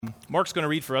Mark's going to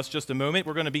read for us just a moment.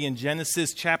 We're going to be in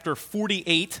Genesis chapter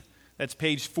 48. That's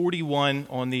page 41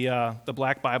 on the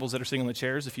black Bibles that are sitting on the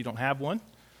chairs if you don't have one.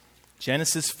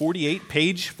 Genesis 48,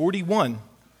 page 41.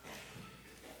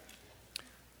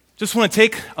 Just want to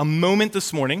take a moment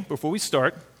this morning before we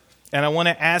start, and I want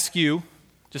to ask you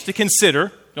just to consider,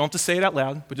 you don't have to say it out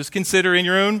loud, but just consider in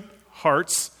your own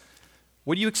hearts,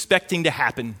 what are you expecting to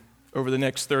happen over the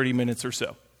next 30 minutes or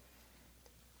so?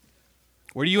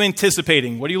 What are you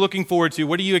anticipating? What are you looking forward to?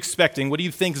 What are you expecting? What do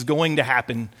you think is going to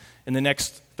happen in the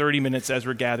next 30 minutes as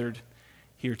we're gathered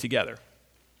here together?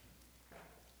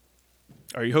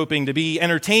 Are you hoping to be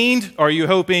entertained? Are you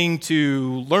hoping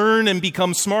to learn and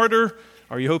become smarter?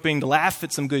 Are you hoping to laugh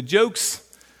at some good jokes?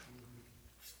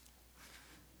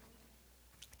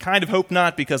 Kind of hope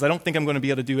not, because I don't think I'm going to be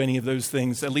able to do any of those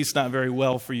things, at least not very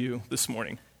well for you this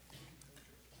morning.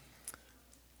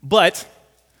 But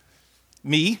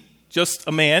me, just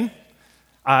a man,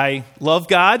 I love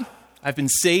God, I've been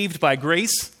saved by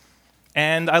grace,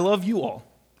 and I love you all.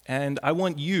 And I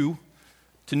want you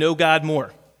to know God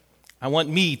more. I want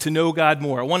me to know God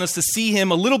more. I want us to see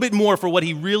him a little bit more for what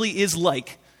he really is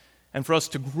like, and for us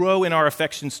to grow in our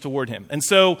affections toward him. And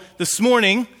so this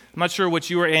morning, I'm not sure what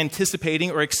you are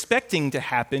anticipating or expecting to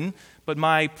happen, but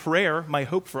my prayer, my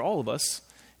hope for all of us,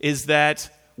 is that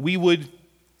we would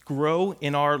grow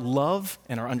in our love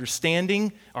and our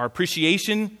understanding, our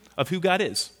appreciation of who God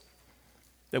is.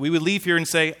 That we would leave here and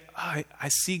say, I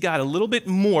see God a little bit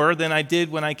more than I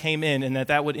did when I came in, and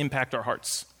that would impact our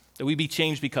hearts. That we'd be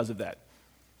changed because of that.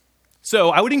 So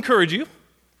I would encourage you,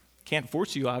 can't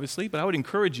force you obviously, but I would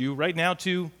encourage you right now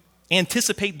to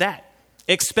anticipate that.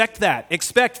 Expect that.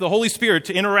 Expect the Holy Spirit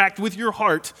to interact with your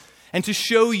heart and to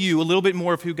show you a little bit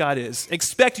more of who God is.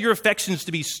 Expect your affections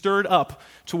to be stirred up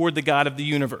toward the God of the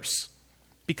universe.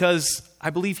 Because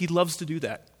I believe he loves to do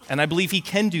that. And I believe he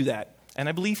can do that. And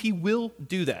I believe he will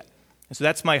do that. And so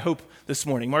that's my hope this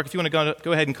morning. Mark, if you want to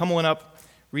go ahead and come on up,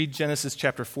 read Genesis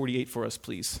chapter 48 for us,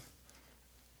 please.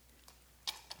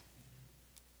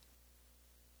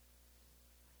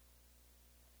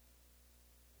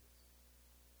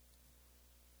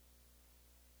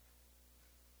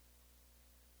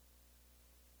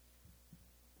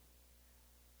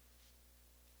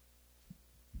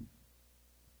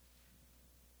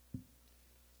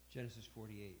 Genesis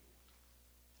 48.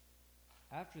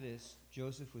 After this,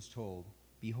 Joseph was told,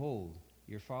 "Behold,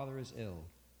 your father is ill."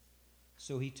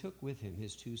 So he took with him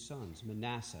his two sons,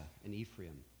 Manasseh and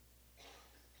Ephraim.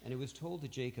 And it was told to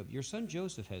Jacob, "Your son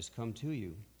Joseph has come to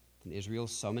you." Then Israel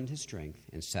summoned his strength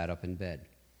and sat up in bed.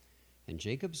 And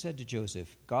Jacob said to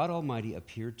Joseph, "God Almighty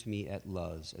appeared to me at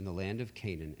Luz in the land of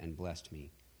Canaan and blessed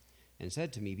me, and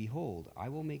said to me, Behold, I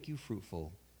will make you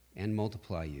fruitful and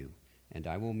multiply you, and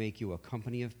I will make you a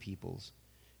company of peoples,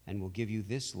 and will give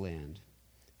this land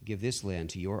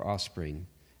to your offspring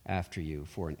after you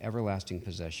for an everlasting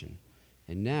possession.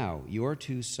 And now your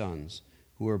two sons,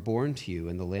 who were born to you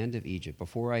in the land of Egypt,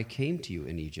 before I came to you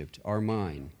in Egypt, are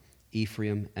mine.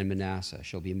 Ephraim and Manasseh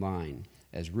shall be mine,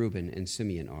 as Reuben and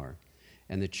Simeon are.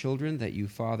 And the children that you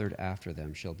fathered after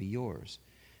them shall be yours.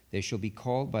 They shall be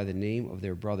called by the name of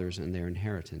their brothers and their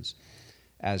inheritance.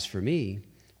 As for me,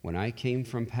 when I came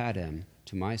from Paddan,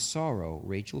 to my sorrow,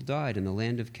 Rachel died in the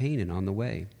land of Canaan on the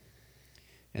way.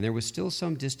 And there was still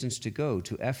some distance to go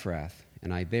to Ephrath,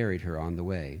 and I buried her on the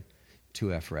way to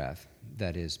Ephrath,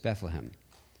 that is, Bethlehem.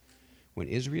 When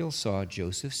Israel saw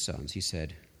Joseph's sons, he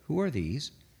said, "Who are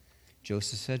these?"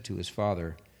 Joseph said to his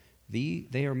father,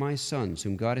 They are my sons,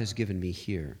 whom God has given me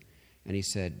here. And he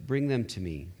said, "Bring them to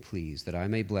me, please, that I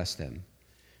may bless them."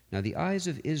 Now the eyes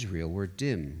of Israel were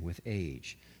dim with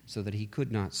age, so that he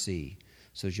could not see.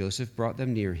 So Joseph brought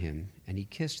them near him, and he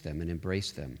kissed them and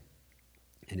embraced them.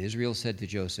 And Israel said to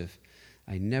Joseph,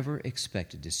 "I never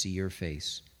expected to see your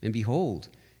face. And behold,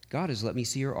 God has let me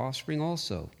see your offspring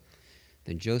also."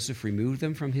 Then Joseph removed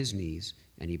them from his knees,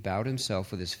 and he bowed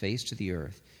himself with his face to the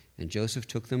earth. And Joseph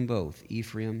took them both,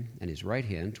 Ephraim in his right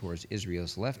hand towards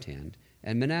Israel's left hand,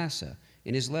 and Manasseh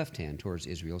in his left hand towards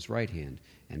Israel's right hand,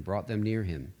 and brought them near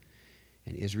him.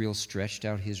 And Israel stretched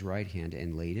out his right hand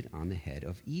and laid it on the head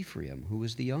of Ephraim, who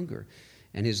was the younger,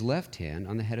 and his left hand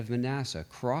on the head of Manasseh,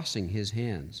 crossing his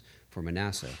hands, for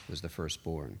Manasseh was the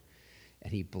firstborn.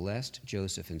 And he blessed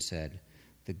Joseph and said,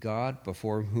 "The God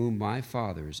before whom my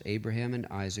fathers Abraham and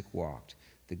Isaac walked,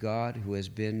 the God who has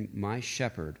been my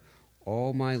shepherd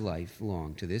all my life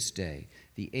long to this day,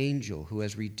 the angel who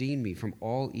has redeemed me from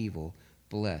all evil,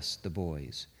 bless the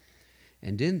boys.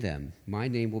 And in them my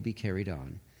name will be carried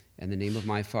on, and the name of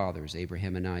my fathers,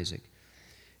 Abraham and Isaac.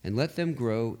 And let them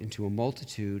grow into a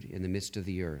multitude in the midst of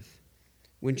the earth."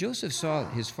 When Joseph saw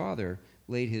his father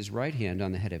laid his right hand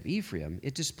on the head of Ephraim,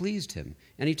 it displeased him,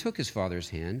 and he took his father's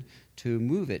hand to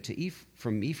move it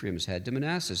from Ephraim's head to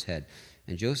Manasseh's head.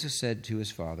 And Joseph said to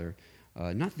his father,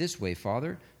 "Not this way,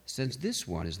 father, since this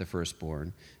one is the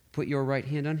firstborn. Put your right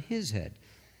hand on his head."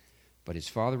 But his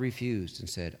father refused and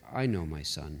said, "I know, my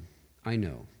son, I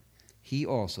know. He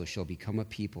also shall become a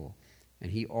people,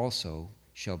 and he also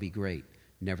shall be great.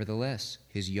 Nevertheless,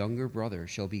 his younger brother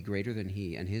shall be greater than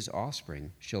he, and his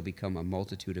offspring shall become a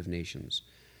multitude of nations."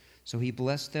 So he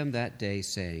blessed them that day,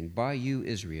 saying, "By you,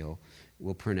 Israel,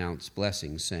 will pronounce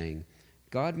blessings, saying,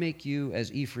 God make you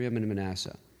as Ephraim and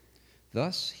Manasseh."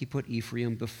 Thus he put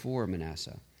Ephraim before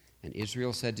Manasseh. And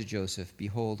Israel said to Joseph,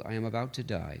 "Behold, I am about to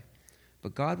die,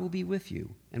 but God will be with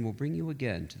you, and will bring you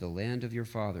again to the land of your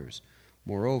fathers.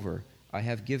 Moreover, I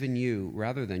have given you,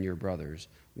 rather than your brothers,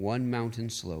 one mountain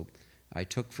slope I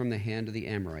took from the hand of the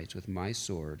Amorites with my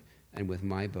sword and with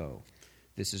my bow."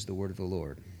 This is the word of the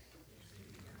Lord.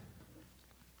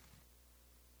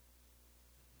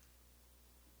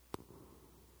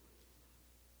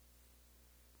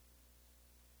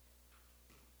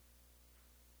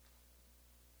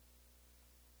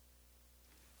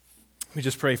 Let me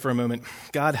just pray for a moment.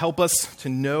 God, help us to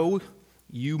know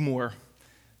you more.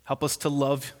 Help us to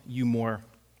love you more.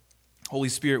 Holy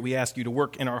Spirit, we ask you to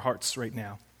work in our hearts right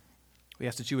now. We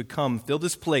ask that you would come, fill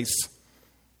this place.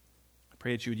 I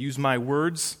pray that you would use my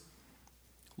words,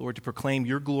 Lord, to proclaim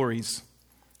your glories,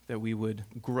 that we would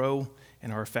grow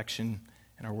in our affection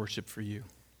and our worship for you.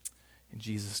 In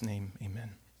Jesus' name,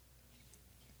 amen.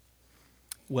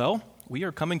 Well, we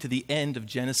are coming to the end of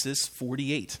Genesis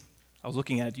 48. I was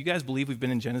looking at it. Do you guys believe we've been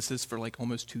in Genesis for like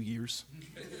almost 2 years?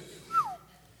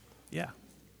 Yeah.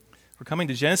 We're coming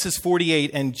to Genesis 48,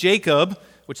 and Jacob,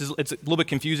 it's a little bit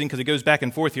confusing because it goes back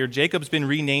and forth here. Jacob's been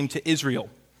renamed to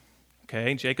Israel.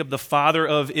 Okay, Jacob, the father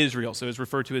of Israel. So he's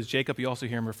referred to as Jacob. You also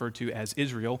hear him referred to as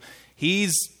Israel.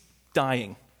 He's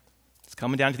dying. He's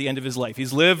coming down to the end of his life.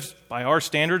 He's lived, by our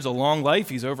standards, a long life.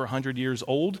 He's over 100 years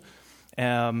old.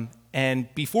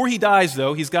 And before he dies,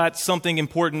 though, he's got something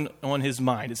important on his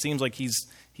mind. It seems like he's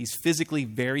physically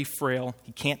very frail.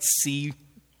 He can't see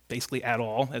basically at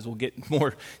all, as we'll get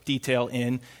more detail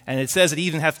in. And it says that he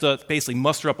even has to basically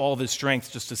muster up all of his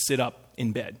strength just to sit up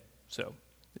in bed. So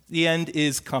the end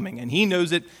is coming, and he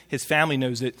knows it, his family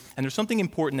knows it, and there's something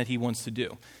important that he wants to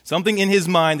do. Something in his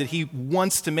mind that he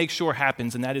wants to make sure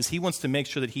happens, and that is he wants to make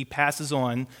sure that he passes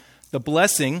on the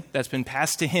blessing that's been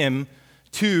passed to him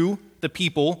to the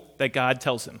people that God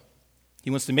tells him. He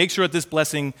wants to make sure that this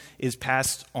blessing is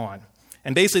passed on.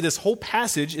 And basically this whole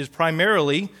passage is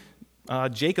primarily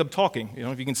Jacob talking. You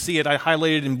know, if you can see it, I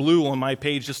highlighted in blue on my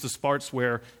page just the parts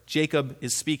where Jacob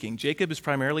is speaking. Jacob is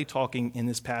primarily talking in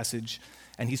this passage,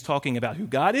 and he's talking about who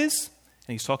God is,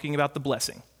 and he's talking about the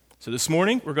blessing. So this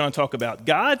morning, we're going to talk about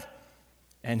God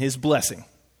and his blessing,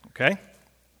 okay?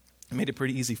 I made it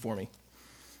pretty easy for me.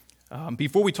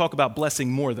 Before we talk about blessing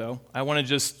more, though, I want to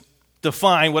just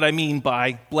define what I mean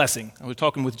by blessing. I was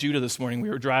talking with Judah this morning. We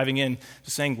were driving in,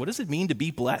 just saying, what does it mean to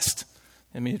be blessed?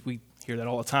 I mean, we hear that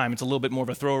all the time. It's a little bit more of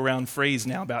a throw-around phrase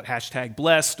now about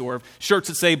 #blessed or shirts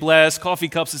that say blessed, coffee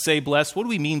cups that say blessed. What do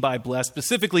we mean by blessed?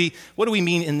 Specifically, what do we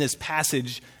mean in this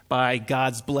passage by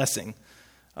God's blessing?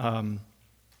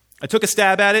 I took a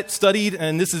stab at it, studied,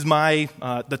 and this is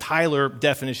the Tyler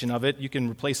definition of it. You can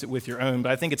replace it with your own,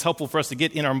 but I think it's helpful for us to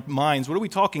get in our minds, what are we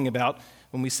talking about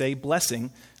when we say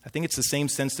blessing? I think it's the same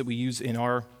sense that we use in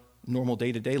our normal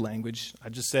day-to-day language. I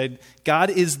just said, God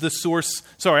is the source.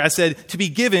 I said to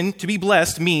be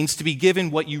blessed means to be given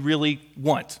what you really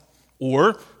want.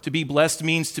 Or to be blessed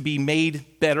means to be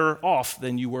made better off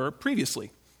than you were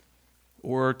previously.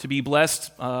 Or to be blessed,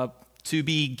 to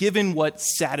be given what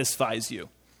satisfies you.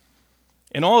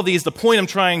 In all of these, the point I'm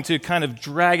trying to kind of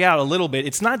drag out a little bit,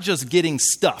 it's not just getting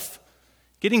stuff.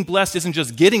 Getting blessed isn't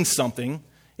just getting something,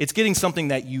 it's getting something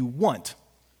that you want.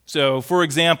 So, for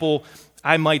example,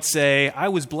 I might say, I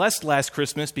was blessed last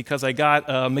Christmas because I got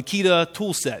a Makita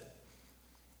tool set.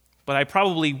 But I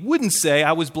probably wouldn't say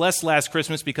I was blessed last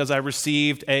Christmas because I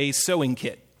received a sewing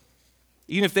kit.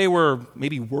 Even if they were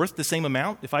maybe worth the same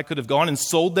amount, if I could have gone and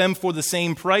sold them for the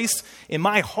same price, in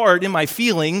my heart, in my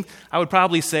feeling, I would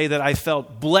probably say that I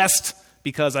felt blessed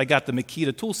because I got the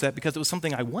Makita tool set because it was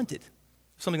something I wanted,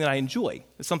 something that I enjoy.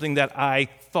 It's something that I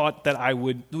thought that I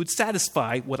would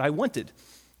satisfy what I wanted.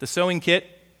 The sewing kit,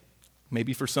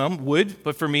 maybe for some would,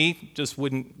 but for me, just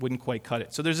wouldn't quite cut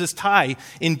it. So there's this tie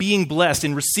in being blessed,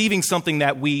 in receiving something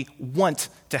that we want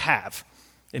to have.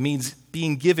 It means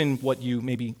being given what you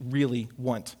maybe really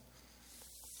want.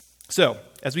 So,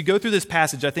 as we go through this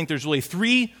passage, I think there's really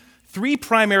three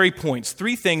primary points,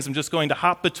 three things I'm just going to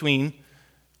hop between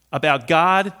about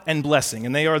God and blessing,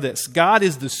 and they are this. God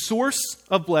is the source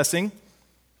of blessing.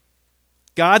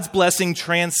 God's blessing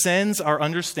transcends our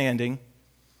understanding,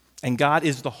 and God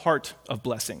is the heart of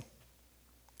blessing.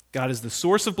 God is the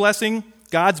source of blessing.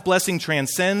 God's blessing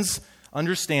transcends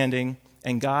understanding,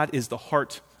 and God is the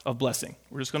heart of blessing.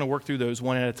 We're just going to work through those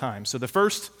one at a time. So the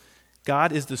first,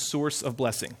 God is the source of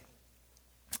blessing.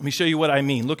 Let me show you what I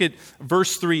mean. Look at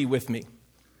verse 3 with me.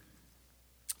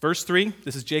 Verse 3,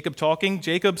 this is Jacob talking.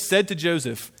 Jacob said to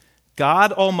Joseph,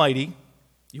 God Almighty,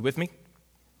 you with me?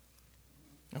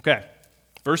 Okay.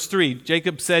 Verse 3,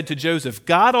 Jacob said to Joseph,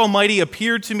 God Almighty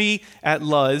appeared to me at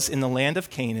Luz in the land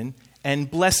of Canaan and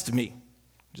blessed me.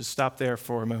 Just stop there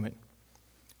for a moment.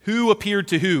 Who appeared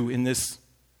to who in this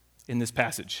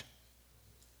passage?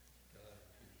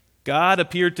 God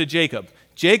appeared to Jacob.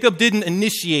 Jacob didn't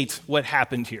initiate what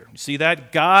happened here. You see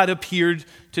that? God appeared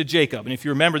to Jacob. And if you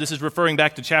remember, this is referring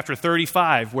back to chapter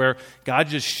 35, where God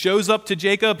just shows up to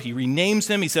Jacob. He renames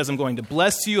him. He says, I'm going to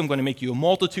bless you. I'm going to make you a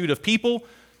multitude of people.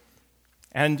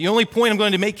 And the only point I'm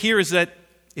going to make here is that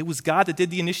it was God that did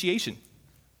the initiation.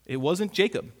 It wasn't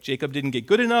Jacob. Jacob didn't get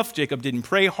good enough. Jacob didn't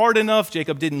pray hard enough.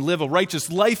 Jacob didn't live a righteous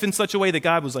life in such a way that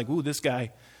God was like, ooh, this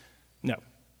guy. No.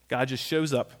 God just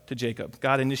shows up to Jacob.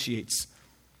 God initiates.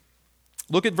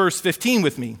 Look at verse 15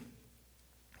 with me.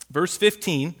 Verse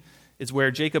 15 is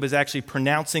where Jacob is actually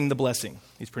pronouncing the blessing.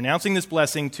 He's pronouncing this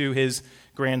blessing to his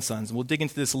grandsons. And we'll dig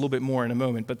into this a little bit more in a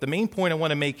moment. But the main point I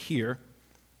want to make here,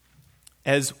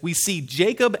 as we see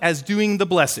Jacob as doing the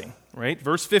blessing, right?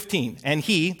 Verse 15. And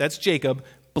he, that's Jacob,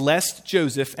 blessed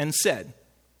Joseph and said,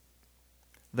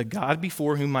 the God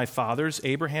before whom my fathers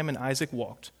Abraham and Isaac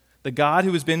walked, the God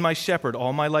who has been my shepherd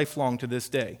all my life long to this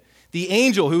day, the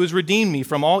angel who has redeemed me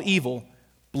from all evil,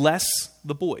 bless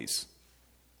the boys.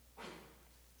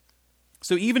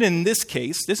 So even in this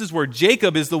case, this is where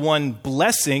Jacob is the one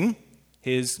blessing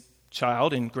his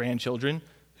child and grandchildren.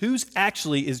 Who's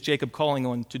actually is Jacob calling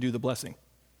on to do the blessing?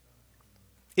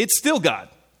 It's still God.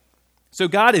 So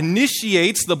God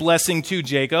initiates the blessing to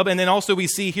Jacob, and then also we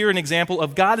see here an example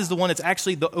of God is the one that's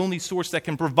actually the only source that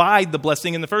can provide the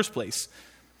blessing in the first place.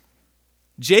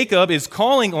 Jacob is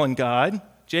calling on God.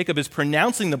 Jacob is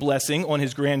pronouncing the blessing on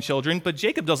his grandchildren, but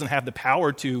Jacob doesn't have the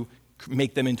power to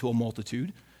make them into a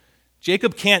multitude.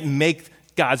 Jacob can't make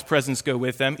God's presence go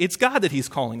with them. It's God that he's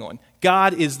calling on.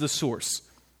 God is the source.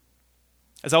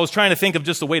 As I was trying to think of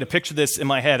just a way to picture this in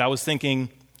my head, I was thinking,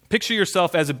 picture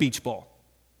yourself as a beach ball.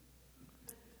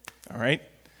 All right?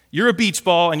 You're a beach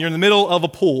ball, and you're in the middle of a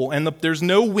pool, and there's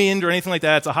no wind or anything like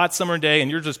that. It's a hot summer day, and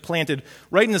you're just planted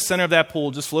right in the center of that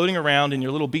pool, just floating around in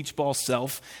your little beach ball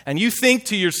self. And you think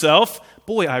to yourself,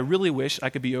 boy, I really wish I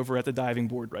could be over at the diving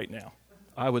board right now.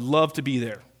 I would love to be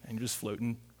there. And you're just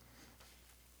floating.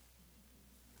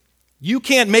 You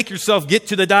can't make yourself get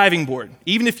to the diving board.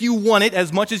 Even if you want it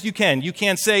as much as you can, you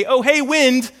can't say, oh, hey,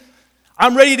 wind,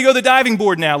 I'm ready to go to the diving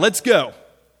board now. Let's go.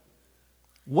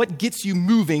 What gets you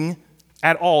moving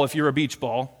at all if you're a beach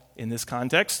ball in this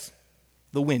context?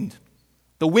 The wind.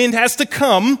 The wind has to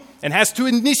come and has to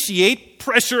initiate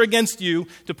pressure against you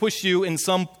to push you in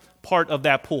some part of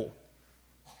that pool.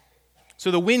 So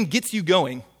the wind gets you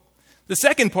going. The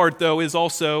second part, though, is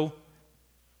also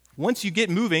once you get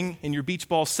moving in your beach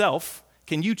ball self,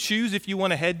 can you choose if you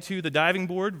want to head to the diving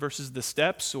board versus the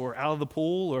steps or out of the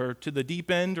pool or to the deep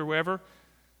end or wherever?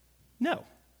 No,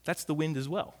 that's the wind as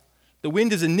well. The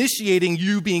wind is initiating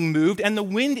you being moved, and the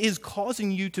wind is causing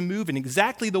you to move in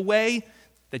exactly the way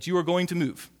that you are going to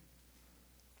move.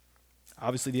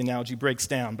 Obviously, the analogy breaks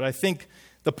down, but I think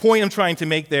the point I'm trying to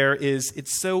make there is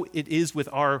it is with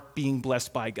our being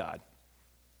blessed by God.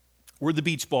 We're the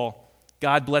beach ball.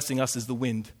 God blessing us is the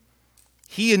wind.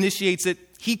 He initiates it.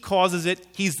 He causes it.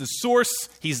 He's the source.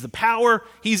 He's the power.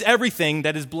 He's everything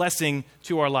that is blessing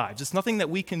to our lives. It's nothing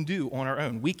that we can do on our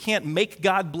own. We can't make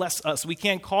God bless us. We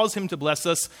can't cause him to bless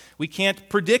us. We can't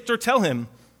predict or tell him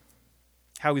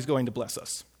how he's going to bless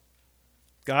us.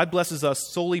 God blesses us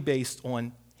solely based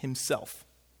on himself,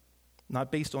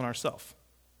 not based on ourselves.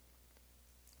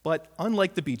 But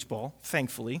unlike the beach ball,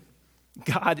 thankfully,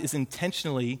 God is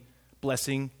intentionally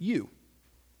blessing you.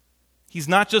 He's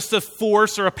not just a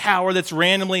force or a power that's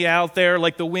randomly out there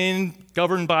like the wind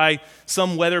governed by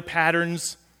some weather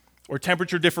patterns or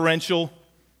temperature differential.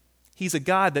 He's a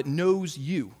God that knows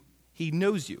you. He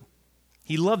knows you.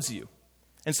 He loves you.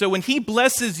 And so when he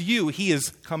blesses you, he is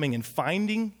coming and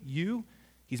finding you.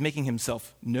 He's making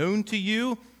himself known to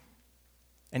you.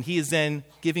 And he is then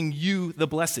giving you the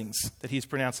blessings that he's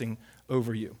pronouncing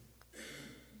over you.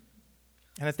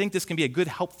 And I think this can be a good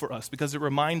help for us because it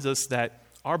reminds us that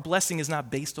our blessing is not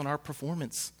based on our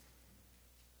performance.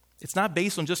 It's not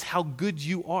based on just how good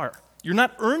you are. You're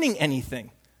not earning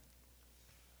anything.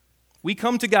 We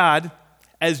come to God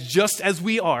just as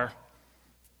we are.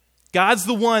 God's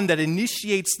the one that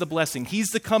initiates the blessing. He's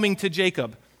the coming to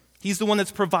Jacob. He's the one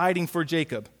that's providing for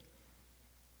Jacob.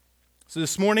 So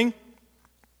this morning,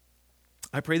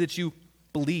 I pray that you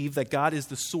believe that God is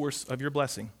the source of your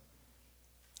blessing.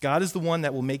 God is the one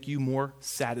that will make you more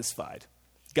satisfied.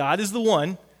 God is the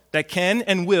one that can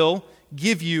and will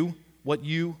give you what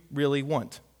you really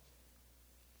want.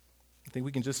 I think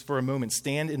we can just for a moment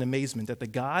stand in amazement that the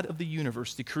God of the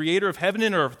universe, the creator of heaven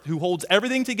and earth, who holds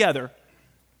everything together,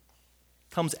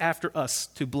 comes after us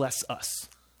to bless us.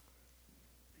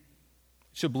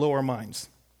 It should blow our minds.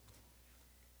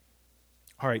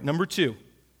 All right, number 2,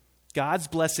 God's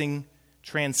blessing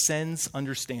transcends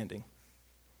understanding.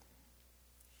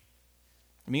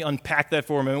 Let me unpack that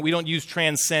for a moment. We don't use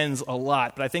transcends a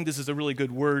lot, but I think this is a really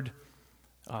good word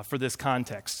for this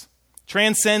context.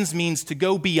 Transcends means to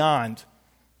go beyond,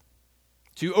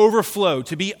 to overflow,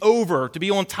 to be over, to be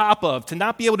on top of, to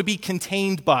not be able to be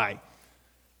contained by.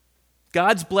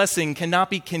 God's blessing cannot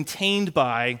be contained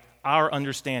by our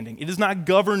understanding. It is not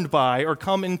governed by or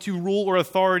come into rule or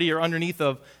authority or underneath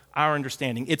of our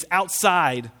understanding. It's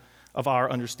outside of our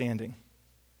understanding.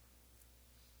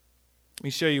 Let me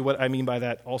show you what I mean by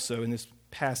that also in this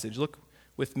passage. Look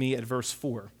with me at verse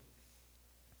 4.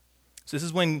 So this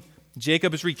is when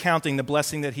Jacob is recounting the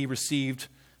blessing that he received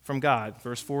from God.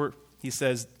 Verse 4, he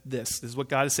says this. This is what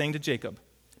God is saying to Jacob.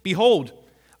 Behold,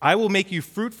 I will make you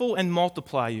fruitful and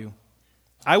multiply you.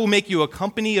 I will make you a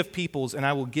company of peoples, and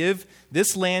I will give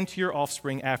this land to your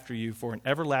offspring after you for an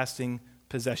everlasting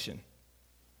possession.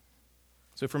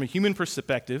 So from a human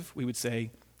perspective, we would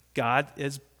say God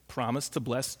has promised to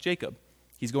bless Jacob.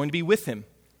 He's going to be with him.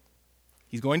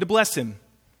 He's going to bless him.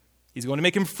 He's going to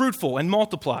make him fruitful and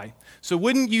multiply. So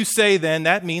wouldn't you say then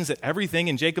that means that everything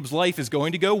in Jacob's life is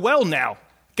going to go well now?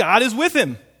 God is with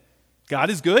him. God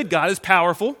is good. God is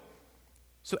powerful.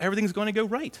 So everything's going to go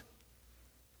right.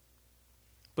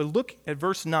 But look at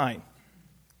verse 9.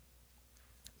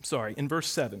 In verse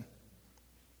 7.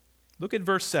 Look at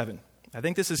verse 7. I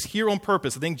think this is here on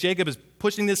purpose. I think Jacob is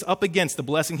pushing this up against the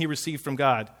blessing he received from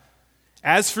God.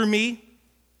 As for me,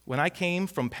 when I came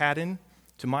from Paddan,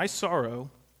 to my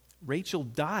sorrow, Rachel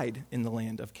died in the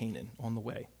land of Canaan on the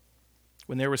way,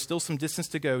 when there was still some distance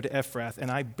to go to Ephrath,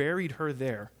 and I buried her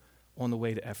there on the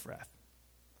way to Ephrath.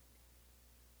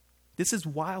 This is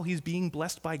while he's being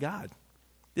blessed by God.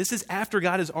 This is after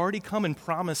God has already come and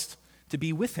promised to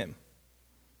be with him.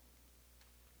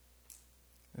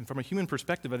 And from a human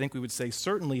perspective, I think we would say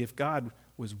certainly if God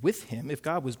was with him, if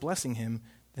God was blessing him,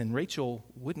 then Rachel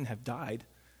wouldn't have died.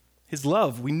 His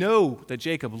love, we know that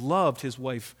Jacob loved his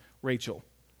wife Rachel.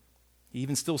 He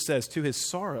even still says, to his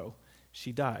sorrow,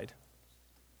 she died.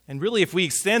 And really, if we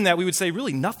extend that, we would say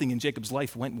really nothing in Jacob's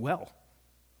life went well,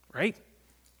 right?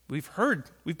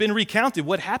 We've been recounted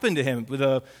what happened to him with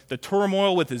the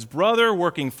turmoil with his brother,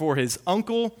 working for his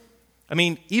uncle. I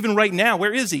mean, even right now,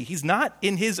 where is he? He's not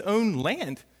in his own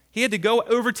land. He had to go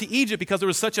over to Egypt because there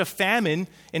was such a famine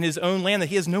in his own land that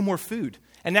he has no more food.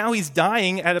 And now he's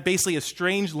dying at basically a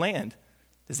strange land.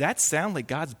 Does that sound like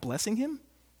God's blessing him?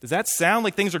 Does that sound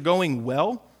like things are going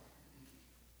well?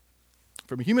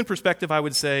 From a human perspective, I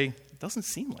would say, it doesn't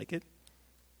seem like it.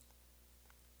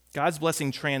 God's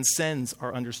blessing transcends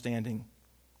our understanding.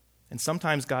 And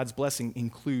sometimes God's blessing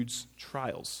includes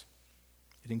trials.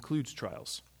 It includes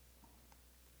trials.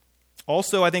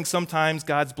 Also, I think sometimes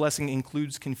God's blessing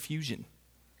includes confusion.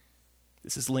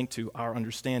 This is linked to our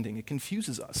understanding. It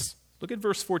confuses us. Look at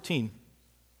verse 14.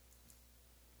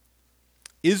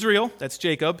 Israel, that's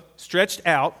Jacob, stretched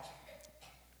out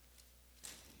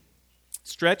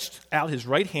his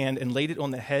right hand and laid it on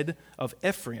the head of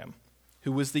Ephraim,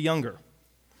 who was the younger,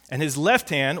 and his left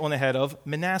hand on the head of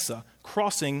Manasseh,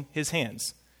 crossing his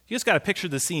hands. You just got to picture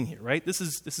the scene here, right? This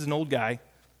is an old guy.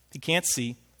 He can't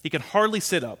see. He can hardly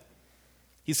sit up.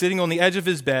 He's sitting on the edge of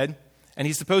his bed, and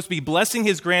he's supposed to be blessing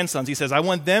his grandsons. He says, I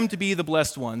want them to be the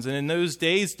blessed ones. And in those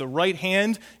days, the right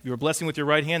hand, if you were blessing with your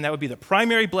right hand, that would be the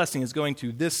primary blessing is going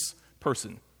to this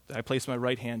person that I place my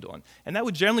right hand on. And that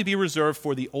would generally be reserved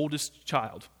for the oldest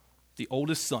child. The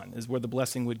oldest son is where the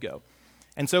blessing would go.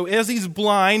 And so as he's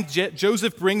blind,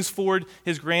 Joseph brings forward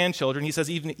his grandchildren. He says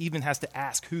he even has to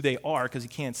ask who they are because he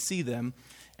can't see them.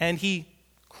 And he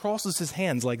crosses his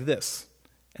hands like this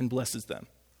and blesses them.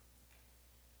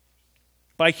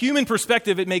 By human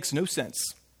perspective, it makes no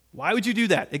sense. Why would you do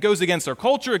that? It goes against our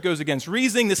culture. It goes against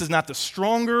reasoning. This is not the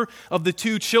stronger of the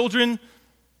two children.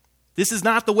 This is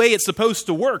not the way it's supposed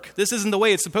to work. This isn't the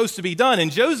way it's supposed to be done.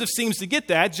 And Joseph seems to get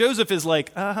that. Joseph is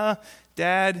like,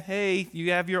 Dad, hey,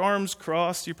 you have your arms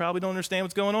crossed. You probably don't understand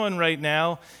what's going on right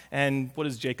now. And what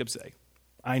does Jacob say?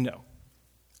 I know.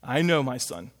 I know my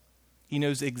son. He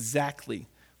knows exactly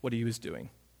what he was doing.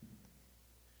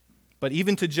 But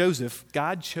even to Joseph,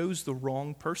 God chose the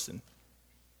wrong person.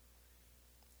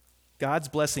 God's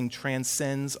blessing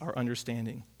transcends our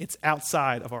understanding. It's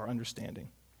outside of our understanding.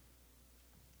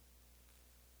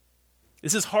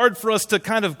 This is hard for us to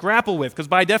kind of grapple with because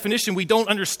by definition we don't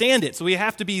understand it. So we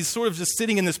have to be sort of just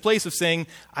sitting in this place of saying,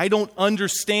 I don't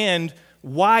understand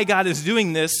why God is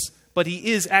doing this, but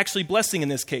he is actually blessing in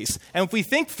this case. And if we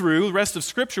think through the rest of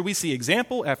Scripture, we see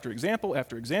example after example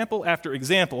after example after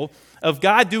example of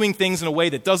God doing things in a way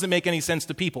that doesn't make any sense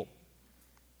to people.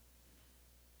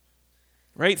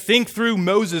 Right? Think through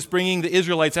Moses bringing the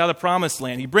Israelites out of the promised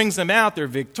land. He brings them out. They're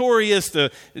victorious. The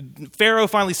Pharaoh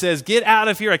finally says, get out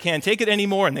of here. I can't take it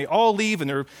anymore. And they all leave, and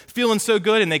they're feeling so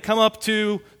good. And they come up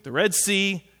to the Red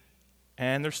Sea,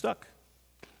 and they're stuck.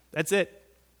 That's it.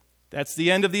 That's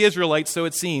the end of the Israelites, so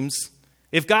it seems.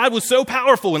 If God was so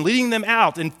powerful in leading them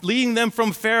out and leading them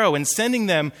from Pharaoh and sending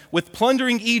them with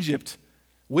plundering Egypt,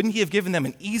 wouldn't he have given them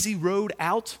an easy road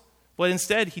out? But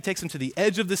instead, he takes them to the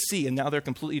edge of the sea, and now they're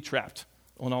completely trapped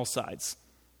on all sides.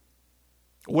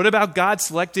 What about God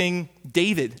selecting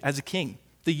David as a king,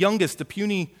 the youngest, the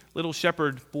puny little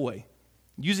shepherd boy,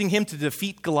 using him to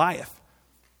defeat Goliath?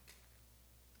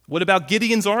 What about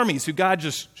Gideon's armies, who God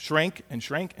just shrank and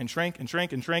shrank and shrank and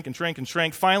shrank and shrank and shrank and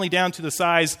shrank, finally down to the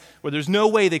size where there's no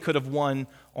way they could have won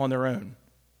on their own?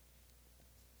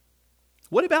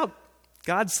 What about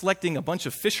God selecting a bunch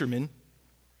of fishermen,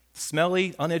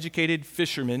 smelly, uneducated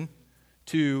fishermen,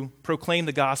 to proclaim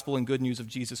the gospel and good news of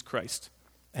Jesus Christ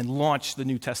and launch the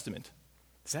New Testament?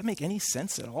 Does that make any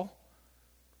sense at all?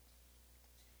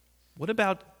 What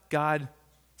about God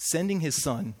sending his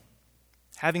son,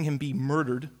 having him be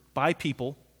murdered by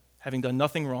people, having done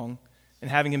nothing wrong, and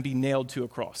having him be nailed to a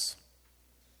cross?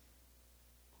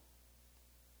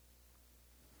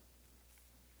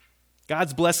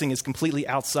 God's blessing is completely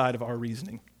outside of our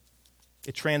reasoning.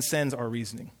 It transcends our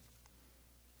reasoning.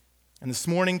 And this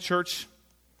morning, church,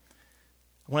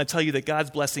 I want to tell you that God's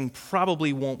blessing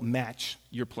probably won't match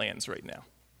your plans right now.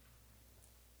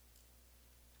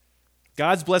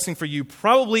 God's blessing for you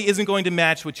probably isn't going to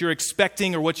match what you're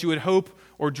expecting or what you would hope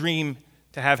or dream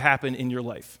to have happen in your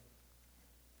life.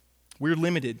 We're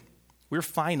limited. We're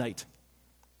finite.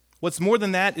 What's more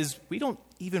than that is we don't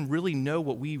even really know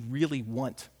what we really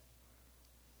want.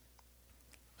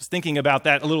 I was thinking about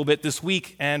that a little bit this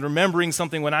week and remembering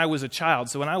something when I was a child.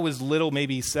 So when I was little,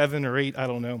 maybe 7 or 8, I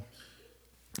don't know,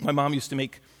 my mom used to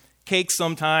make cakes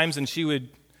sometimes, and she would,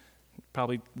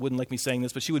 probably wouldn't like me saying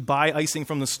this, but she would buy icing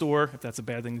from the store. If that's a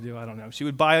bad thing to do, I don't know. She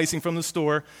would buy icing from the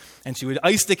store, and she would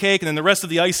ice the cake, and then the rest of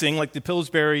the icing, like the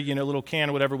Pillsbury, little can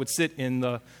or whatever, would sit in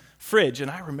the fridge.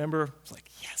 And I remember, I was like,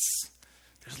 yes,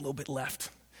 there's a little bit left.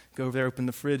 Go over there, open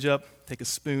the fridge up, take a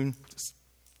spoon, just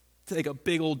take a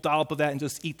big old dollop of that and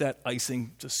just eat that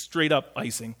icing, just straight up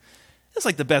icing. It's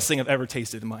like the best thing I've ever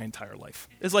tasted in my entire life.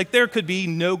 It's like there could be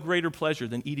no greater pleasure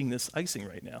than eating this icing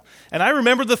right now. And I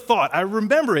remember the thought, I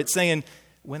remember it saying,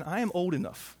 when I am old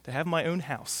enough to have my own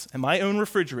house and my own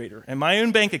refrigerator and my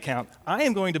own bank account, I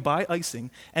am going to buy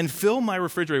icing and fill my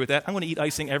refrigerator with that. I'm going to eat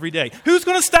icing every day. Who's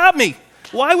going to stop me?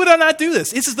 Why would I not do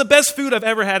this? This is the best food I've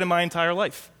ever had in my entire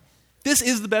life. This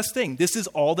is the best thing. This is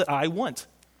all that I want.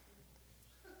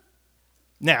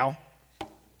 Now,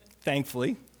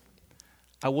 thankfully,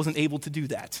 I wasn't able to do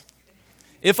that.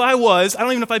 If I was, I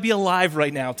don't even know if I'd be alive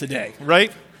right now today,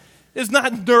 right? There's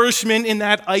not nourishment in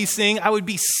that icing. I would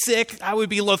be sick. I would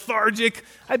be lethargic.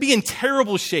 I'd be in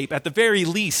terrible shape at the very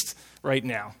least right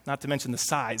now, not to mention the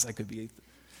size I could be.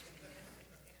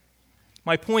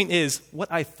 My point is,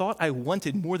 what I thought I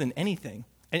wanted more than anything,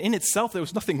 and in itself there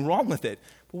was nothing wrong with it,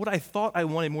 but what I thought I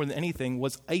wanted more than anything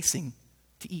was icing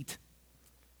to eat.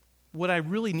 What I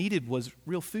really needed was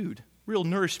real food, real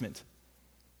nourishment.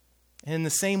 And in the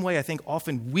same way, I think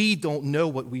often we don't know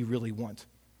what we really want.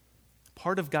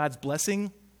 Part of God's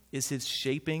blessing is his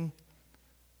shaping,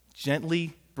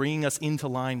 gently bringing us into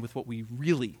line with what we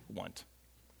really want,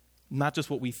 not just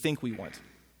what we think we want.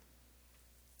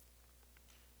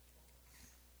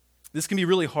 This can be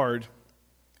really hard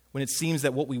when it seems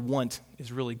that what we want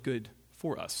is really good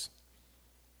for us.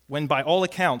 When by all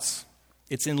accounts,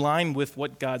 it's in line with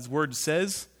what God's word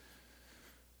says.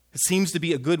 It seems to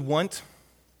be a good want.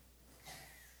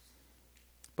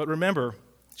 But remember,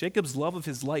 Jacob's love of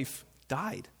his life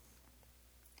died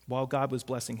while God was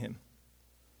blessing him.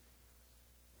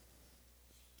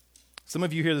 Some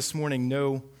of you here this morning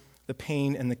know the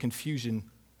pain and the confusion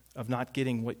of not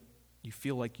getting what you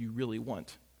feel like you really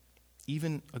want,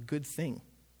 even a good thing.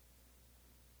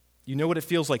 You know what it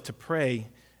feels like to pray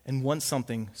and want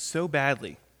something so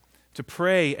badly, to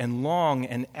pray and long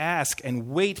and ask and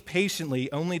wait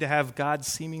patiently only to have God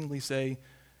seemingly say,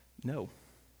 no,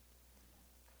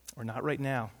 or not right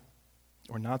now,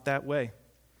 or not that way.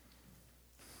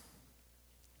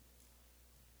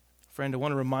 Friend, I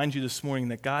want to remind you this morning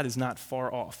that God is not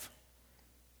far off.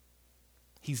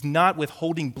 He's not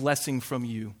withholding blessing from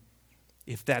you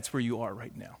if that's where you are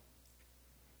right now.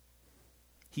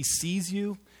 He sees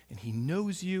you and he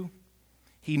knows you.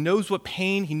 He knows what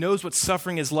pain, he knows what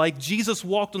suffering is like. Jesus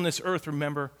walked on this earth,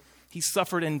 remember. He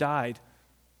suffered and died.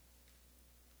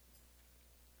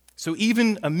 So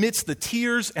even amidst the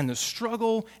tears and the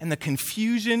struggle and the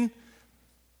confusion,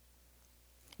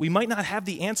 we might not have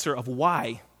the answer of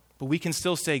why, but we can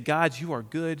still say, God, you are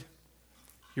good.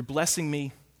 You're blessing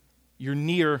me. You're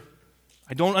near.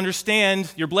 I don't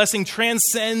understand. Your blessing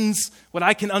transcends what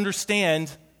I can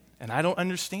understand, and I don't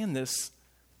understand this.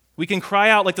 We can cry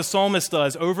out like the psalmist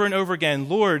does over and over again,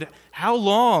 Lord, how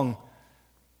long?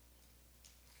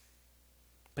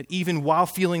 But even while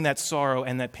feeling that sorrow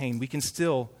and that pain, we can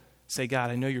still say, God,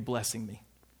 I know you're blessing me.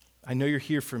 I know you're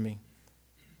here for me.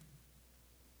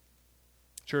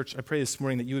 Church, I pray this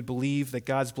morning that you would believe that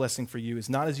God's blessing for you is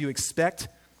not as you expect,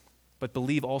 but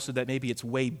believe also that maybe it's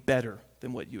way better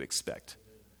than what you expect.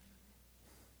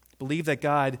 Believe that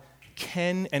God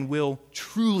can and will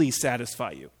truly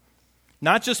satisfy you.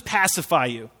 Not just pacify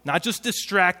you, not just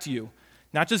distract you,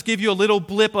 not just give you a little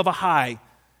blip of a high,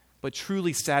 but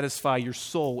truly satisfy your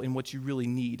soul in what you really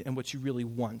need and what you really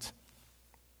want.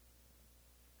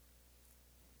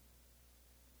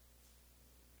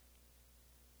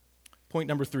 Point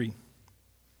number 3,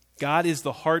 God is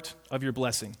the heart of your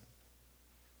blessing.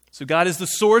 So God is the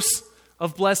source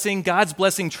of blessing. God's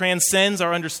blessing transcends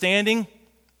our understanding.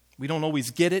 We don't always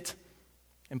get it.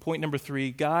 And point number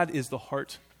 3, God is the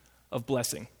heart of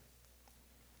blessing.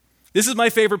 This is my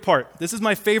favorite part. This is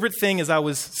my favorite thing as I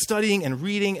was studying and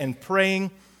reading and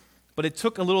praying, but it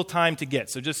took a little time to get.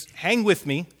 So just hang with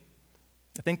me.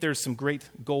 I think there's some great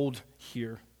gold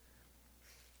here.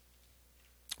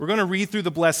 We're going to read through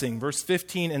the blessing, verse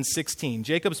 15 and 16.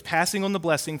 Jacob's passing on the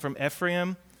blessing from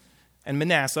Ephraim and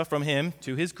Manasseh, from him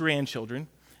to his grandchildren.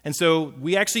 And so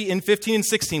we actually, in 15 and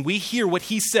 16, we hear what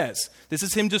he says. This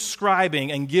is him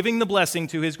describing and giving the blessing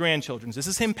to his grandchildren. This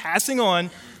is him passing on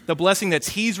the blessing that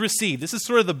he's received. This is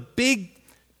sort of the big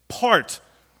part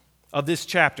of this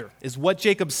chapter, is what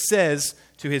Jacob says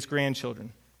to his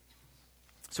grandchildren.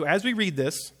 So as we read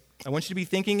this, I want you to be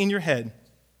thinking in your head,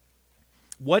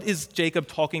 what is Jacob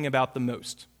talking about the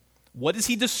most? What is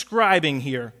he describing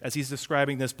here as he's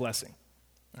describing this blessing?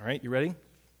 All right, you ready?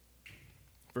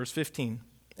 Verse 15.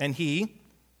 And he,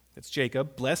 that's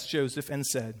Jacob, blessed Joseph and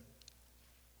said,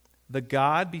 the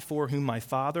God before whom my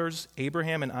fathers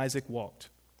Abraham and Isaac walked,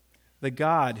 the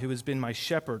God who has been my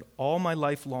shepherd all my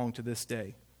life long to this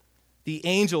day, the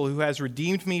angel who has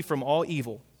redeemed me from all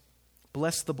evil,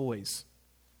 bless the boys,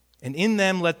 and in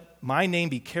them let my name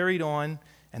be carried on,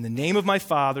 and the name of my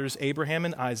fathers Abraham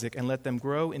and Isaac, and let them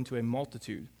grow into a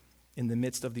multitude in the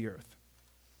midst of the earth.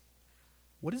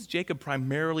 What is Jacob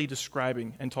primarily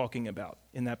describing and talking about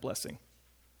in that blessing?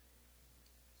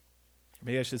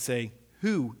 Maybe I should say,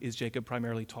 who is Jacob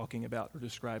primarily talking about or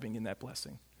describing in that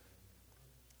blessing?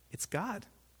 It's God.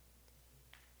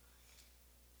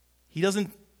 He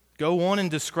doesn't go on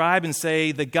and describe and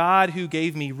say, the God who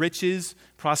gave me riches,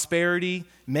 prosperity,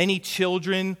 many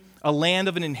children, a land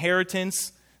of an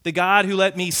inheritance, the God who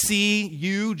let me see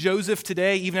you, Joseph,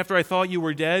 today, even after I thought you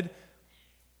were dead.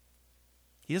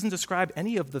 He doesn't describe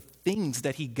any of the things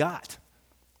that he got.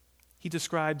 He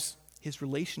describes his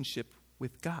relationship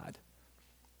with God.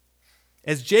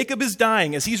 As Jacob is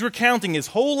dying, as he's recounting his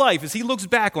whole life, as he looks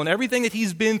back on everything that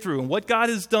he's been through and what God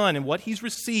has done and what he's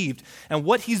received and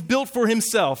what he's built for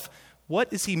himself,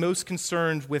 what is he most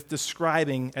concerned with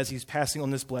describing as he's passing on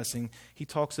this blessing? He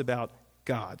talks about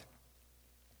God.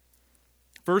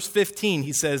 Verse 15,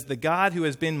 he says, the God who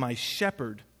has been my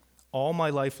shepherd all my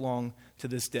life long to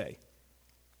this day.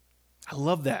 I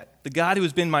love that. The God who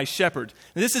has been my shepherd.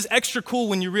 And this is extra cool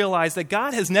when you realize that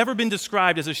God has never been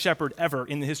described as a shepherd ever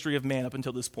in the history of man up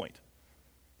until this point.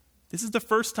 This is the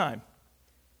first time.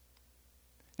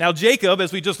 Now, Jacob,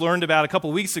 as we just learned about a couple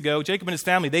of weeks ago, Jacob and his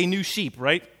family, they knew sheep,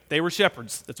 right? They were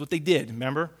shepherds. That's what they did,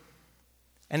 remember?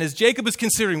 And as Jacob is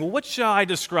considering, well, what shall I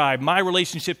describe my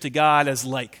relationship to God as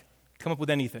like? Come up with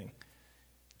anything.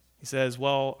 He says,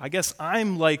 well, I guess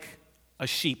I'm like a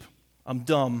sheep. I'm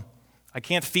dumb. I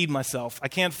can't feed myself. I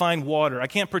can't find water. I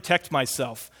can't protect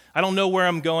myself. I don't know where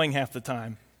I'm going half the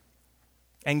time.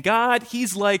 And God,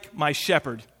 he's like my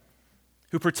shepherd.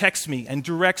 who protects me and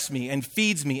directs me and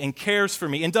feeds me and cares for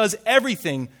me and does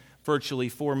everything virtually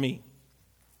for me.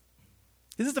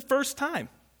 This is the first time.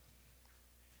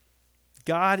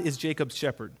 God is Jacob's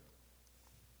shepherd.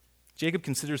 Jacob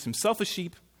considers himself a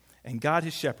sheep and God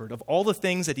his shepherd. Of all the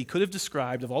things that he could have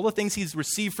described, of all the things he's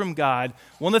received from God,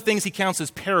 one of the things he counts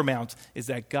as paramount is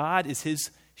that God is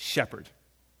his shepherd.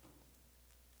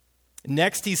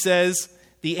 Next he says,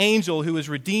 the angel who has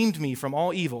redeemed me from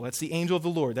all evil. That's the angel of the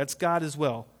Lord. That's God as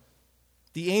well.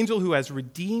 The angel who has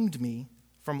redeemed me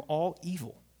from all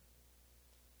evil.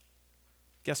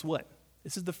 Guess what?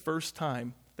 This is the first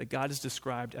time that God is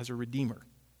described as a redeemer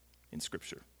in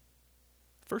Scripture.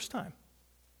 First time.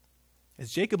 As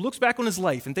Jacob looks back on his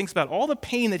life and thinks about all the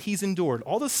pain that he's endured,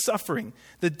 all the suffering,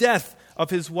 the death of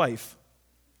his wife,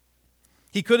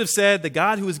 he could have said, the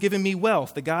God who has given me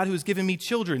wealth, the God who has given me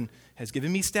children, has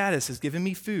given me status, has given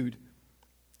me food.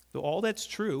 Though all that's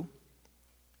true,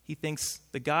 he thinks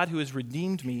the God who has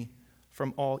redeemed me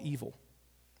from all evil.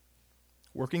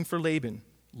 Working for Laban,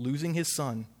 losing his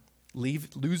son,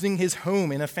 losing his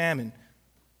home in a famine.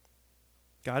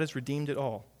 God has redeemed it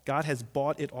all. God has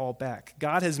bought it all back.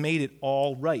 God has made it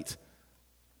all right.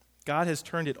 God has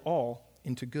turned it all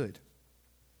into good.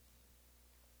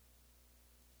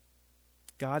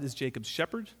 God is Jacob's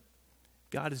shepherd.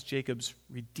 God is Jacob's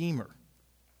redeemer.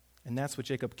 And that's what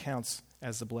Jacob counts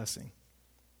as a blessing.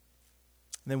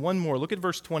 And then one more. Look at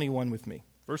verse 21 with me.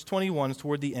 Verse 21 is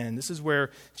toward the end. This is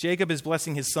where Jacob is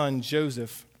blessing his son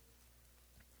Joseph.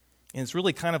 And it's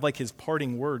really kind of like his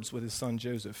parting words with his son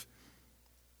Joseph.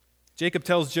 Jacob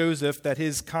tells Joseph that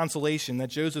his consolation, that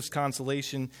Joseph's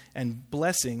consolation and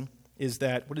blessing is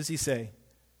that, what does he say?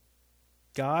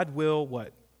 God will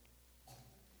what?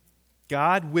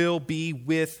 God will be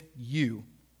with you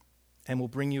and will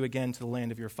bring you again to the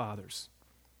land of your fathers.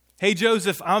 Hey,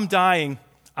 Joseph, I'm dying.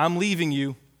 I'm leaving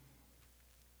you.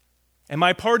 And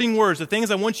my parting words, the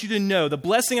things I want you to know, the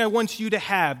blessing I want you to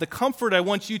have, the comfort I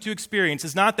want you to experience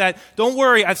is not that, don't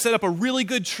worry, I've set up a really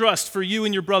good trust for you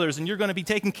and your brothers and you're going to be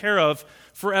taken care of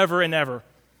forever and ever.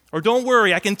 Or don't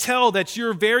worry, I can tell that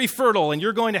you're very fertile and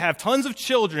you're going to have tons of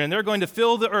children and they're going to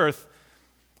fill the earth.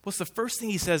 What's the first thing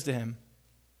he says to him?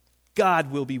 God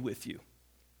will be with you.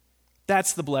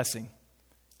 That's the blessing.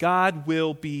 God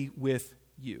will be with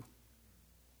you.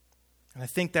 And I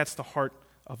think that's the heart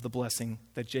of the blessing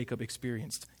that Jacob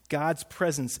experienced. God's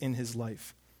presence in his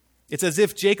life. It's as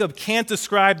if Jacob can't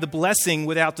describe the blessing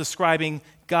without describing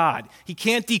God. He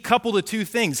can't decouple the two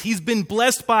things. He's been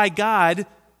blessed by God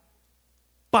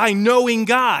by knowing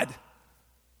God.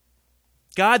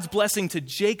 God's blessing to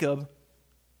Jacob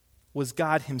was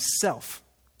God himself,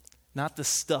 not the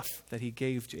stuff that he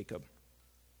gave Jacob.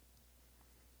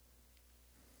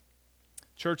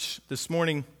 Church, this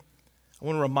morning, I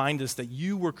want to remind us that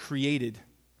you were created.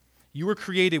 You were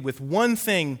created with one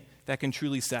thing that can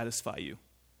truly satisfy you.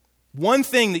 One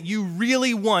thing that you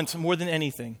really want more than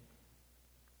anything.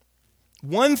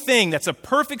 One thing that's a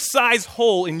perfect size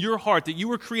hole in your heart that you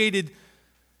were created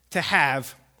to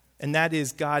have, and that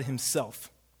is God himself.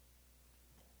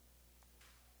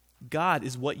 God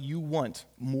is what you want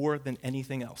more than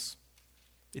anything else.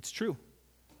 It's true.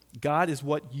 God is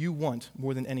what you want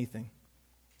more than anything.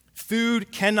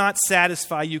 Food cannot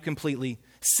satisfy you completely.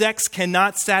 Sex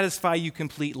cannot satisfy you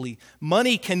completely.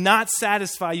 Money cannot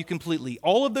satisfy you completely.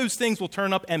 All of those things will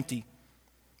turn up empty.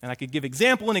 And I could give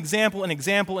example and example and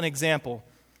example and example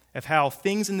of how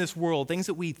things in this world, things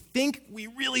that we think we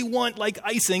really want, like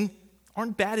icing,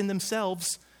 aren't bad in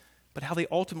themselves, but how they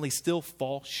ultimately still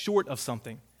fall short of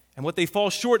something. And what they fall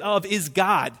short of is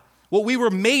God. What we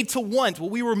were made to want,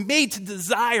 what we were made to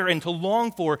desire and to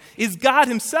long for is God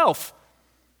himself.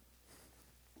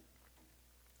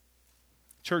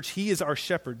 Church, he is our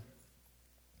shepherd.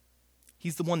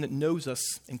 He's the one that knows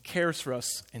us and cares for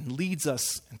us and leads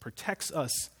us and protects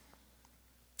us.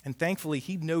 And thankfully,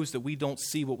 he knows that we don't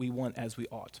see what we want as we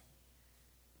ought.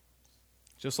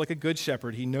 Just like a good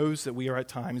shepherd, he knows that we are at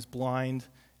times blind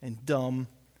and dumb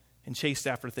and chased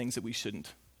after things that we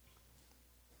shouldn't.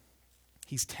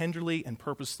 He's tenderly and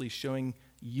purposely showing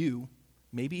you,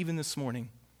 maybe even this morning,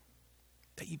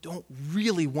 that you don't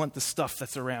really want the stuff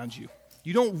that's around you.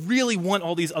 You don't really want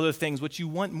all these other things. What you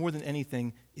want more than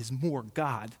anything is more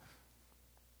God.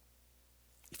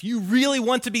 If you really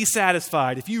want to be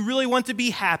satisfied, if you really want to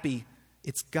be happy,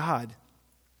 it's God.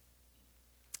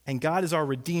 And God is our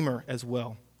Redeemer as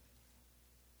well.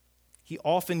 He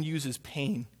often uses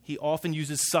pain. He often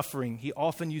uses suffering. He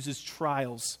often uses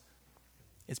trials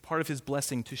as part of his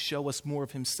blessing to show us more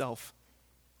of himself.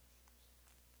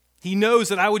 He knows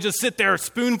that I would just sit there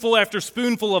spoonful after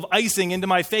spoonful of icing into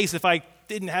my face if I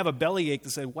didn't have a bellyache to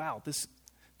say, wow, this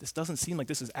This doesn't seem like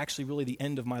this is actually really the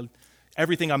end of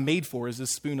everything I'm made for is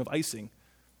this spoon of icing.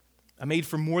 I'm made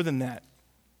for more than that.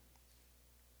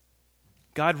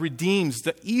 God redeems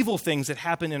the evil things that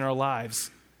happen in our lives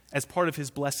as part of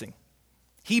his blessing.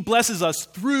 He blesses us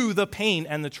through the pain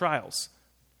and the trials,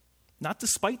 not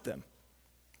despite them,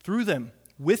 through them,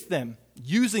 with them,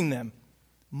 using them,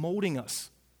 molding us,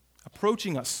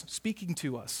 approaching us, speaking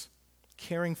to us,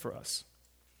 caring for us.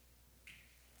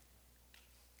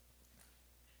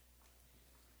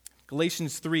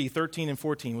 Galatians 3:13 and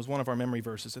 14 was one of our memory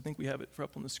verses. I think we have it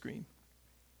up on the screen.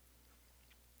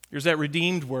 Here's that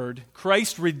redeemed word.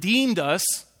 Christ redeemed us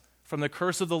from the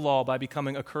curse of the law by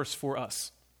becoming a curse for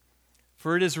us.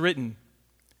 For it is written,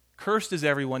 cursed is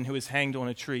everyone who is hanged on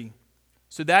a tree,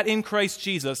 so that in Christ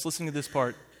Jesus, listen to this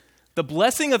part, the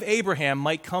blessing of Abraham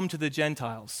might come to the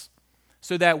Gentiles,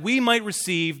 so that we might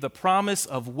receive the promise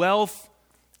of wealth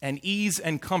and ease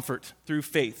and comfort through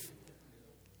faith.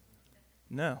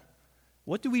 No.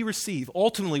 What do we receive?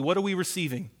 Ultimately, what are we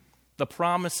receiving? The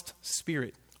promised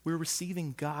Spirit. We're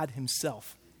receiving God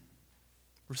himself.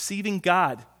 Receiving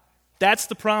God. That's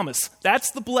the promise. That's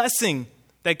the blessing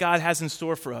that God has in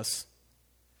store for us.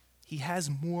 He has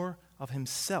more of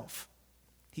himself.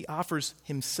 He offers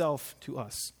himself to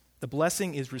us. The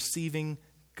blessing is receiving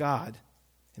God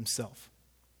himself.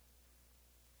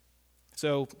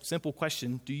 So, simple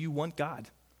question, do you want God?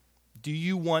 Do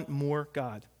you want more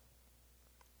God?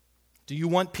 Do you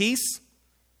want peace?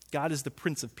 God is the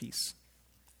Prince of Peace.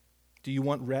 Do you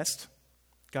want rest?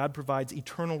 God provides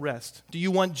eternal rest. Do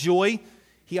you want joy?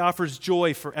 He offers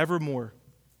joy forevermore.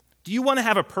 Do you want to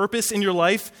have a purpose in your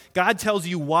life? God tells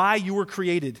you why you were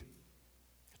created.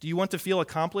 Do you want to feel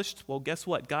accomplished? Well, guess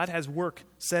what? God has work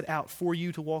set out for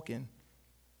you to walk in.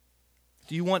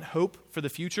 Do you want hope for the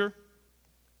future?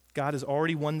 God has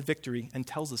already won the victory and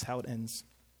tells us how it ends.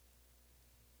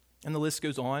 And the list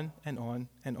goes on and on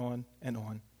and on and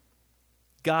on.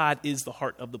 God is the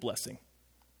heart of the blessing.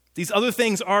 These other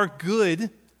things are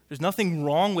good. There's nothing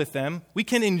wrong with them. We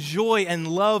can enjoy and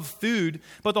love food,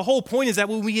 but the whole point is that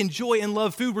when we enjoy and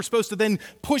love food, we're supposed to then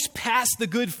push past the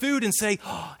good food and say,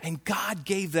 oh, and God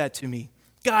gave that to me.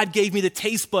 God gave me the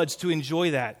taste buds to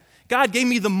enjoy that. God gave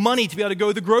me the money to be able to go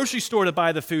to the grocery store to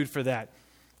buy the food for that.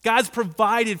 God's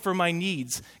provided for my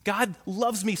needs. God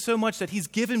loves me so much that he's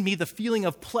given me the feeling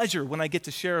of pleasure when I get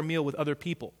to share a meal with other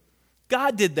people.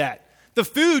 God did that. The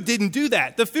food didn't do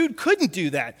that. The food couldn't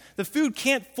do that. The food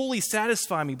can't fully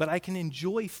satisfy me, but I can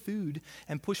enjoy food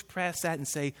and push past that and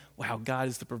say, wow, God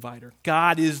is the provider.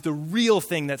 God is the real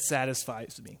thing that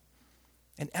satisfies me.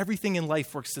 And everything in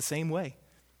life works the same way.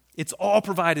 It's all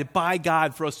provided by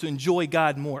God for us to enjoy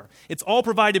God more. It's all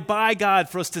provided by God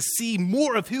for us to see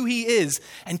more of who he is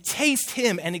and taste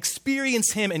him and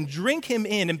experience him and drink him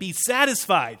in and be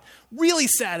satisfied, really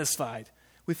satisfied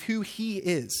with who he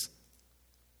is.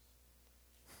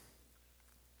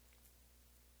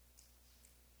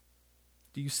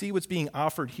 Do you see what's being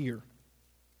offered here?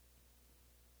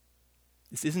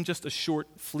 This isn't just a short,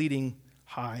 fleeting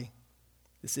high.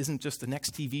 This isn't just the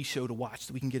next TV show to watch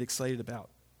that we can get excited about.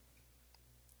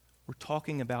 We're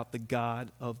talking about the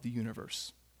God of the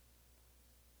universe.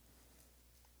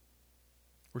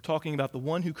 We're talking about the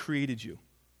one who created you,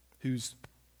 who's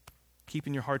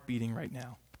keeping your heart beating right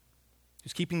now,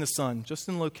 who's keeping the sun just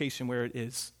in the location where it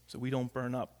is so we don't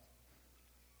burn up.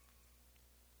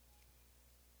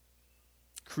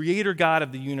 Creator God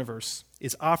of the universe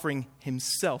is offering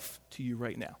himself to you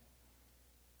right now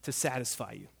to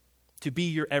satisfy you, to be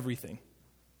your everything,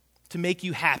 to make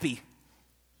you happy,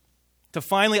 to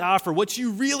finally offer what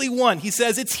you really want. He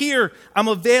says, it's here, I'm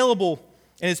available,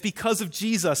 and it's because of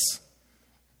Jesus.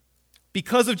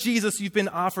 Because of Jesus, you've been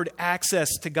offered access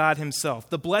to God himself.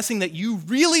 The blessing that you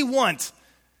really want,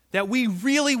 that we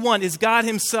really want, is God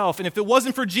himself. And if it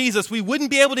wasn't for Jesus, we wouldn't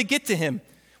be able to get to him.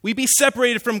 We'd be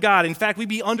separated from God. In fact, we'd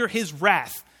be under his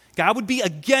wrath. God would be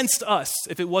against us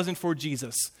if it wasn't for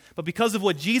Jesus. But because of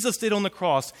what Jesus did on the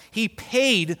cross, he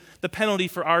paid the penalty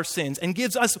for our sins and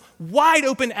gives us wide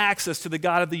open access to the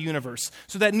God of the universe,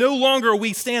 so that no longer are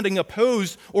we standing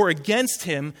opposed or against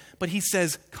him, but he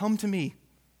says, come to me.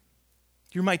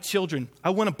 You're my children.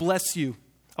 I want to bless you.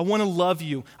 I want to love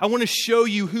you. I want to show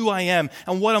you who I am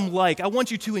and what I'm like. I want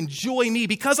you to enjoy me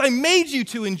because I made you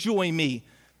to enjoy me.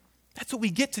 That's what we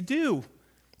get to do.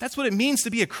 That's what it means to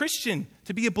be a Christian,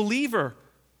 to be a believer.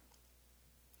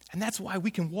 And that's why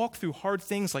we can walk through hard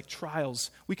things like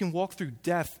trials. We can walk through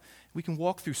death. We can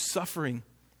walk through suffering.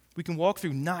 We can walk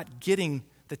through not getting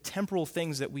the temporal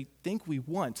things that we think we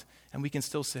want. And we can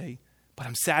still say, but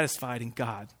I'm satisfied in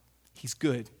God. He's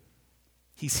good.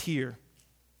 He's here.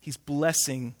 He's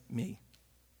blessing me.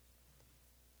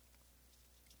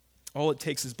 All it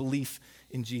takes is belief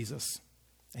in Jesus,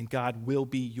 and God will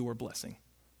be your blessing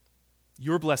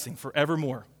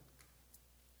forevermore.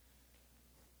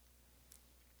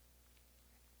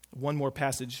 One more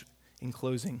passage in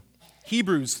closing.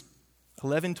 Hebrews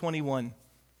 11:21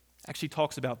 actually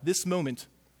talks about this moment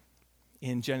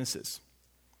in Genesis.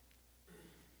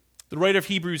 The writer of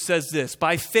Hebrews says this: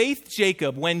 "By faith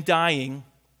Jacob, when dying,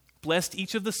 blessed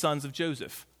each of the sons of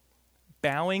Joseph,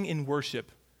 bowing in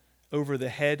worship over the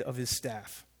head of his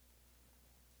staff."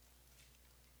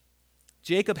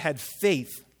 Jacob had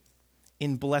faith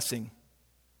in blessing.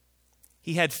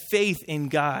 He had faith in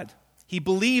God. He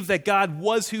believed that God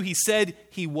was who he said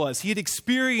he was. He had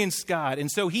experienced God, and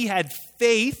so he had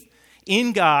faith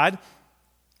in God.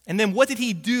 And then what did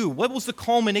he do? What was the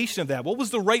culmination of that? What was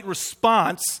the right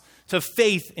response to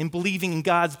faith in believing in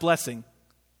God's blessing?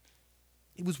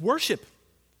 It was worship.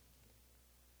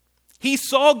 He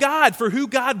saw God for who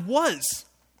God was.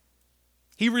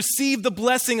 He received the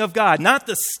blessing of God, not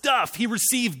the stuff. He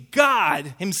received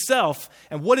God himself.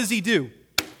 And what does he do?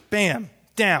 Bam,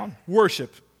 down,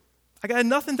 worship. I got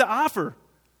nothing to offer.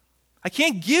 I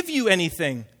can't give you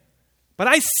anything. But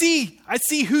I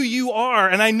see who you are,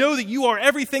 and I know that you are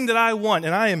everything that I want,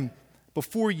 and I am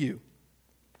before you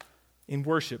in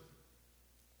worship.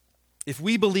 If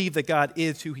we believe that God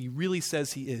is who he really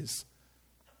says he is,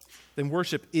 then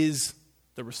worship is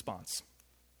the response.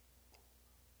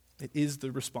 It is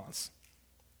the response.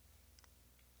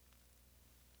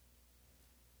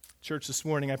 Church, this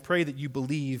morning, I pray that you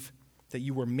believe that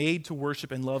you were made to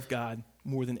worship and love God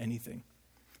more than anything.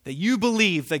 That you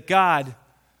believe that God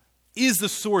is the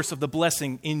source of the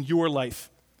blessing in your life,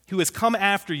 who has come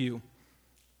after you.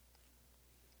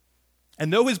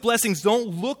 And though his blessings don't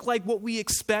look like what we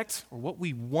expect or what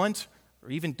we want, or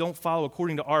even don't follow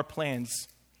according to our plans,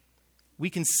 we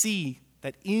can see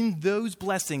that in those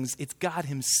blessings, it's God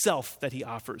himself that he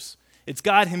offers. It's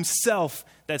God himself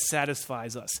that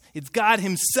satisfies us. It's God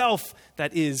himself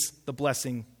that is the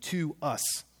blessing to us.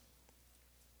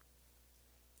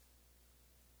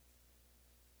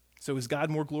 So is God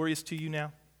more glorious to you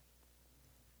now?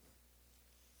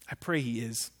 I pray he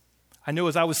is. I know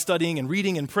as I was studying and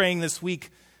reading and praying this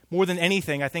week, more than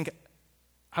anything, I think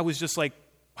I was just like,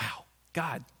 wow,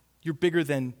 God, you're bigger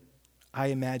than I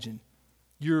imagine.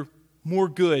 You're more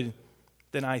good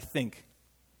than I think.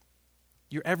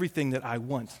 You're everything that I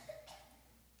want.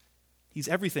 He's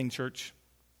everything, church.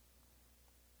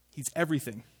 He's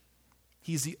everything.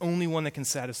 He's the only one that can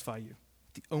satisfy you.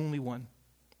 The only one.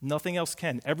 Nothing else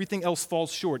can. Everything else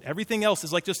falls short. Everything else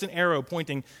is like just an arrow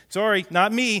pointing, sorry,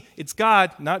 not me, it's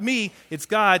God. Not me, it's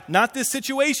God. Not this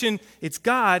situation, it's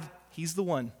God. He's the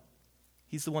one.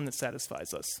 He's the one that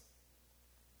satisfies us.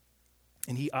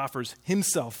 And he offers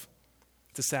himself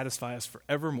to satisfy us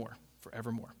forevermore,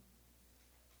 forevermore.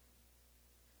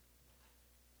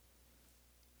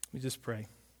 Let me just pray.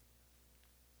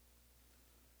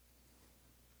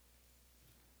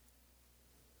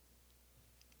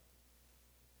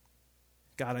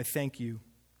 God, I thank you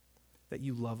that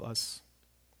you love us.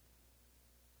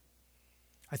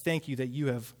 I thank you that you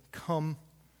have come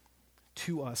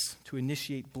to us to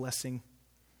initiate blessing.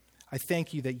 I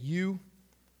thank you that you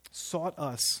sought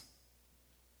us.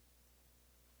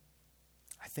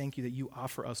 I thank you that you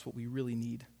offer us what we really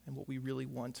need and what we really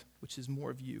want, which is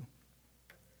more of you.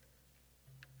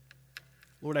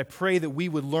 Lord, I pray that we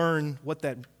would learn what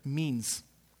that means.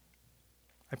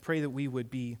 I pray that we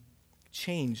would be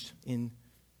changed in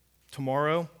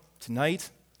tomorrow, tonight,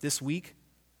 this week.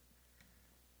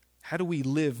 How do we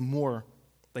live more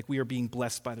like we are being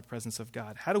blessed by the presence of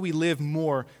God? How do we live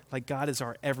more like God is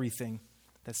our everything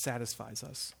that satisfies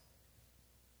us?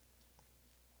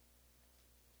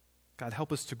 God,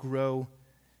 help us to grow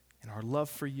in our love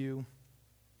for you.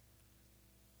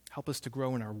 Help us to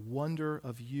grow in our wonder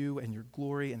of you and your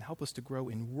glory, and help us to grow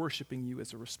in worshiping you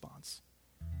as a response.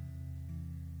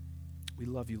 We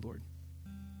love you, Lord.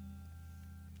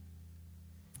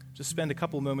 Just spend a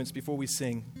couple moments before we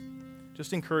sing.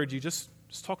 Just encourage you. Just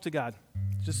talk to God.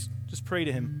 Just pray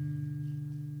to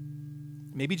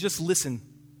him. Maybe just listen.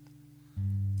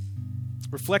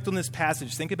 Reflect on this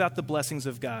passage. Think about the blessings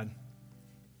of God.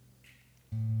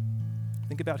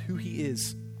 Think about who he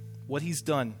is, what he's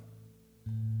done.